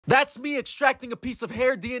That's me extracting a piece of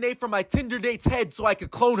hair DNA from my Tinder date's head so I could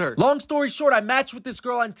clone her. Long story short, I matched with this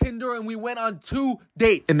girl on Tinder and we went on 2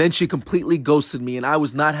 dates. And then she completely ghosted me and I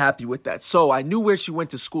was not happy with that. So I knew where she went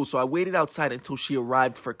to school, so I waited outside until she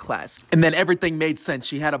arrived for class. And then everything made sense.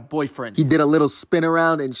 She had a boyfriend. He did a little spin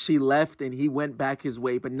around and she left and he went back his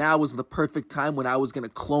way. But now was the perfect time when I was going to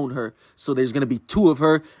clone her. So there's going to be 2 of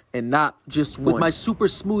her and not just one. With my super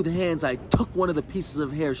smooth hands, I took one of the pieces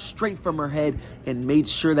of hair straight from her head and made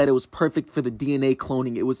sure that it was perfect for the DNA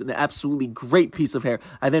cloning. It was an absolutely great piece of hair.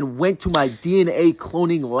 I then went to my DNA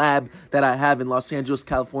cloning lab that I have in Los Angeles,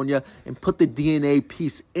 California, and put the DNA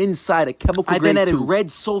piece inside a chemical grade tube. I then added red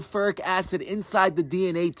sulfuric acid inside the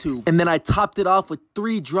DNA tube. And then I topped it off with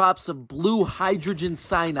 3 drops of blue hydrogen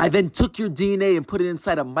cyanide. I then took your DNA and put it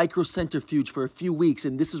inside a microcentrifuge for a few weeks.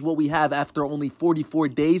 And this is what we have after only 44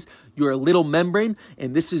 days. You're a little membrane.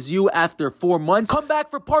 And this is you after 4 months. Come back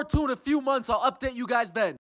for part 2 in a few months. I'll update you guys then.